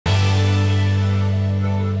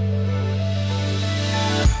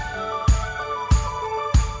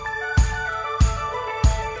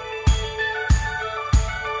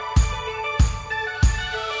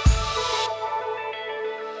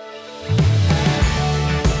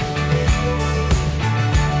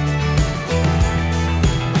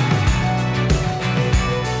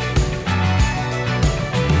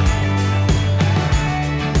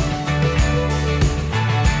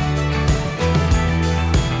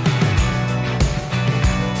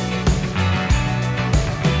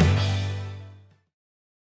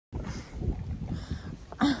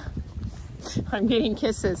I'm getting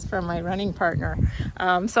kisses from my running partner.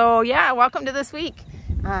 So yeah, welcome to this week.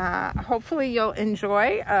 Hopefully you'll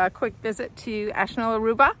enjoy a quick visit to Ashnil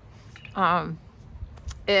Aruba.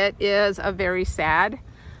 It is a very sad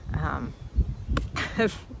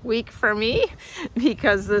week for me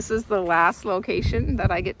because this is the last location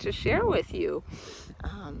that I get to share with you.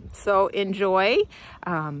 So enjoy.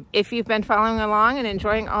 If you've been following along and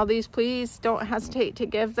enjoying all these, please don't hesitate to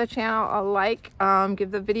give the channel a like,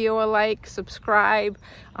 give the video a like, subscribe.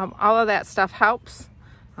 All of that stuff helps.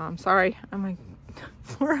 Sorry, my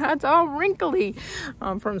forehead's all wrinkly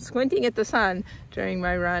from squinting at the sun during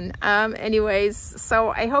my run. Anyways, so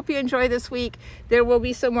I hope you enjoy this week. There will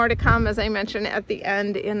be some more to come, as I mentioned at the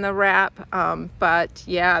end in the wrap. But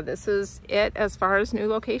yeah, this is it as far as new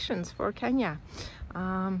locations for Kenya.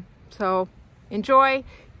 So enjoy,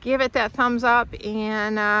 give it that thumbs up,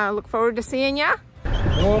 and look forward to seeing ya.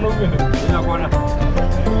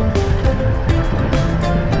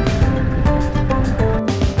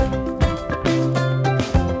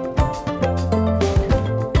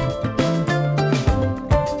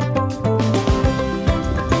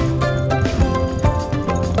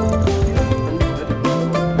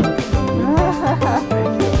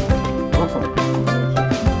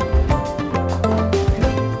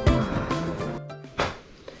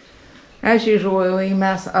 As usual, we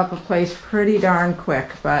mess up a place pretty darn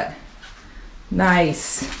quick, but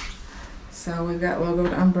nice. So we've got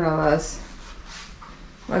logoed umbrellas,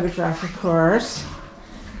 luggage rack, of course.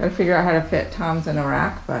 Got to figure out how to fit Tom's in a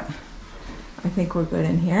rack, but I think we're good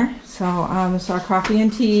in here. So it's our coffee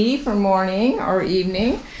and tea for morning or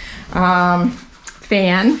evening.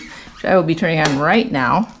 Fan, which I will be turning on right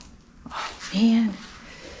now. Oh man.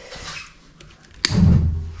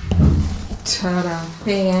 Ta-da,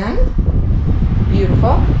 fan.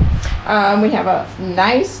 Beautiful. We have a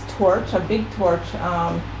nice torch, a big torch.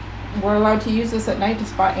 We're allowed to use this at night to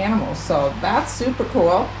spot animals, so that's super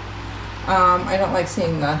cool. I don't like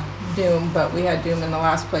seeing the doom, but we had doom in the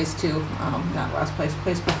last place too. Not last place,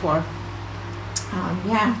 place before.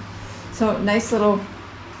 Yeah, so nice little,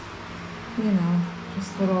 you know,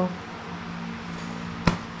 just little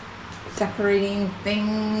decorating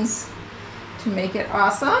things to make it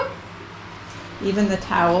awesome. Even the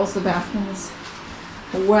towels, the bathroom is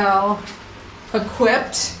well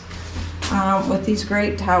equipped with these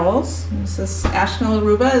great towels. This is Ashnil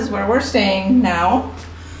Aruba is where we're staying now.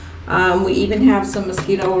 We even have some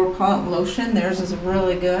mosquito repellent lotion. Theirs is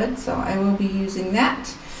really good, so I will be using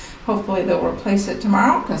that. Hopefully they'll replace it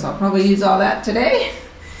tomorrow because I'll probably use all that today.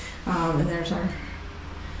 And there's our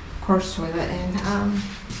course toilet. And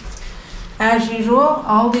as usual,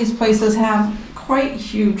 all these places have quite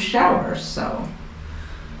huge showers, so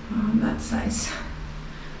that's nice.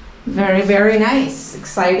 Very, very nice.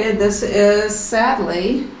 Excited. This is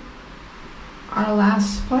sadly our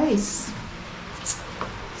last place.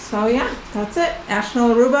 So yeah, that's it.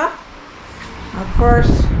 Ashnil Aruba. Of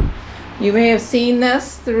course, you may have seen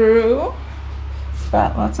this through,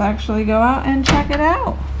 but let's actually go out and check it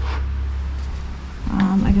out.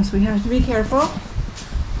 I guess we have to be careful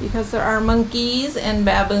because there are monkeys and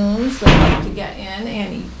baboons that like to get in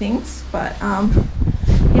and eat things. But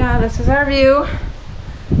yeah, this is our view.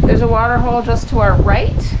 There's a water hole just to our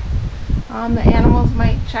right. The animals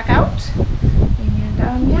might check out.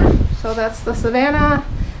 And yeah, so that's the savannah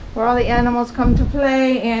where all the animals come to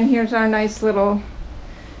play. And here's our nice little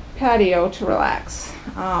patio to relax.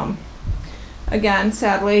 Again,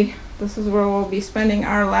 sadly, this is where we'll be spending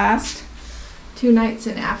our last 2 nights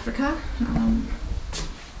in Africa.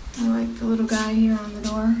 I like the little guy here on the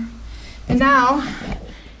door. And now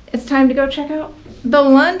it's time to go check out the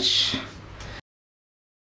lunch.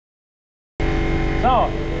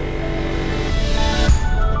 So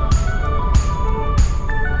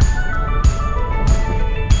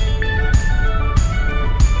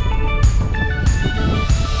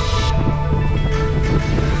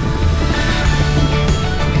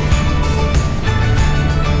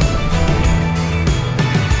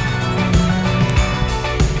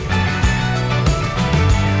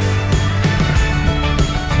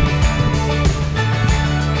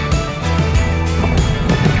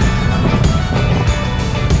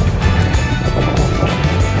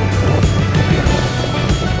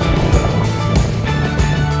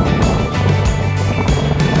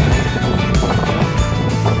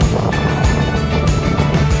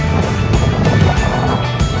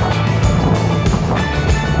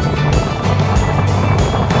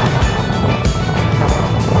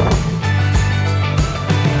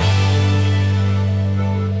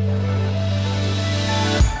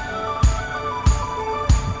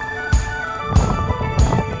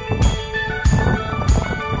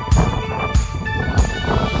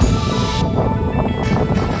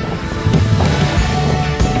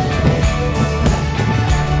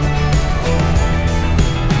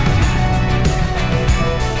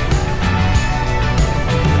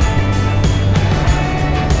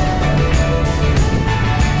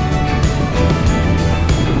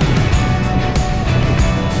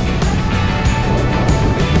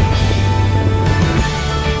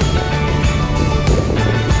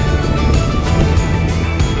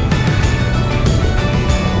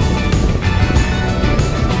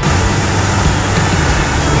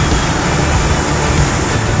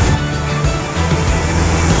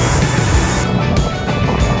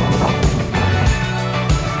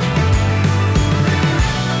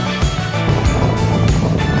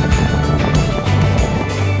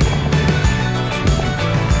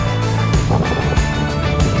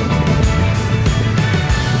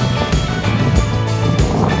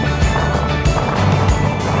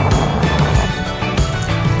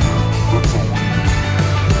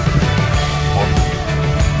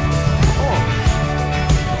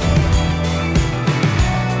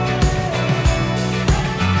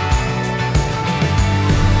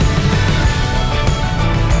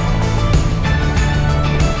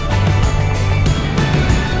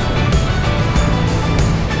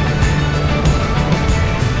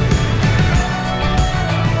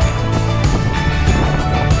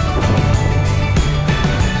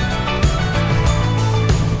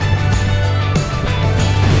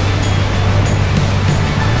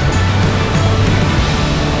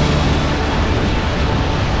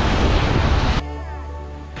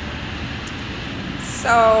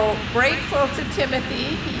grateful to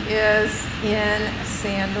Timothy. He is in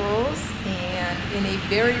sandals and in a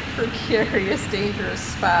very precarious, dangerous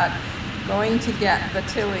spot, going to get the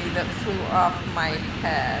Tilley that flew off my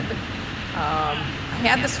head. I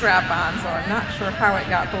had the strap on, so I'm not sure how it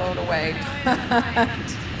got blown away.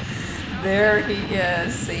 But there he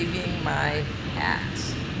is, saving my hat.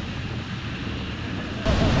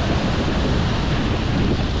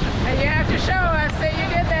 And you have to show us that you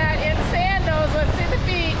did that in sandals. Let's see the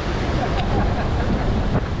feet.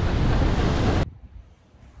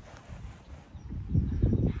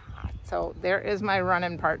 So there is my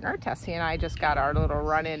run-in partner. Tessie and I just got our little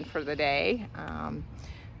run-in for the day.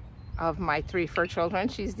 Of my 3 fur children,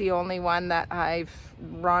 she's the only one that I've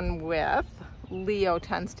run with. Leo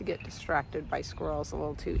tends to get distracted by squirrels a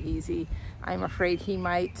little too easy. I'm afraid he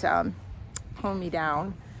might pull me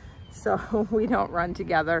down, so we don't run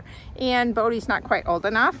together. And Bodhi's not quite old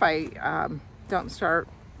enough. I didn't start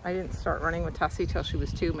running with Tessie till she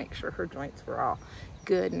was 2, make sure her joints were all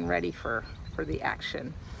good and ready for the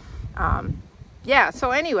action. Yeah, so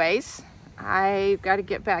anyways, I've got to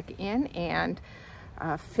get back in and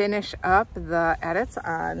finish up the edits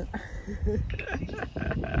on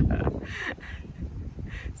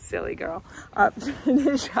silly girl,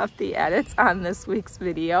 finish up the edits on this week's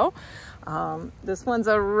video. This one's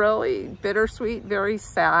a really bittersweet, very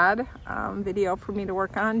sad video for me to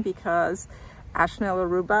work on, because Ashnil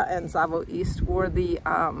Aruba and Tsavo East were the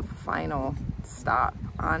final stops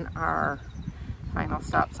on our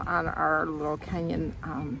little Kenyan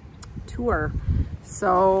tour.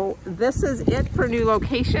 So this is it for new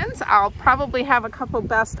locations. I'll probably have a couple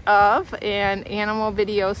best of and animal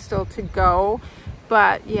videos still to go,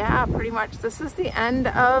 but yeah, pretty much this is the end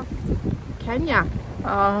of Kenya.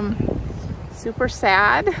 Super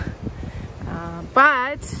sad,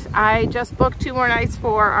 but I just booked 2 more nights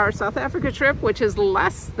for our South Africa trip, which is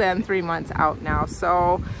less than 3 months out now.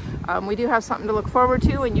 So we do have something to look forward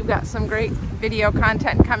to, and you've got some great video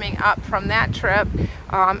content coming up from that trip,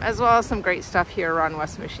 as well as some great stuff here around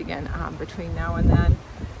West Michigan between now and then.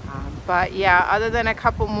 But yeah, other than a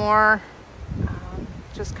couple more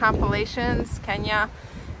just compilations, Kenya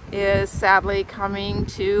is sadly coming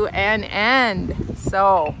to an end.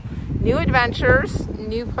 So new adventures,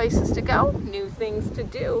 new places to go, new things to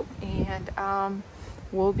do, and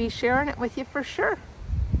we'll be sharing it with you for sure.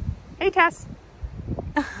 Hey, Tess.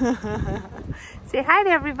 Say hi to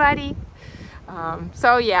everybody.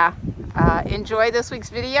 So yeah, enjoy this week's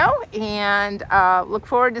video, and look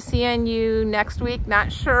forward to seeing you next week.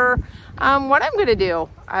 Not sure what I'm gonna do,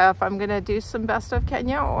 if I'm gonna do some best of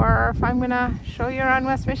Kenya or if I'm gonna show you around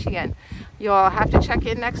West Michigan. You'll have to check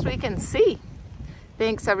in next week and see.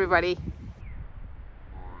 Thanks, everybody.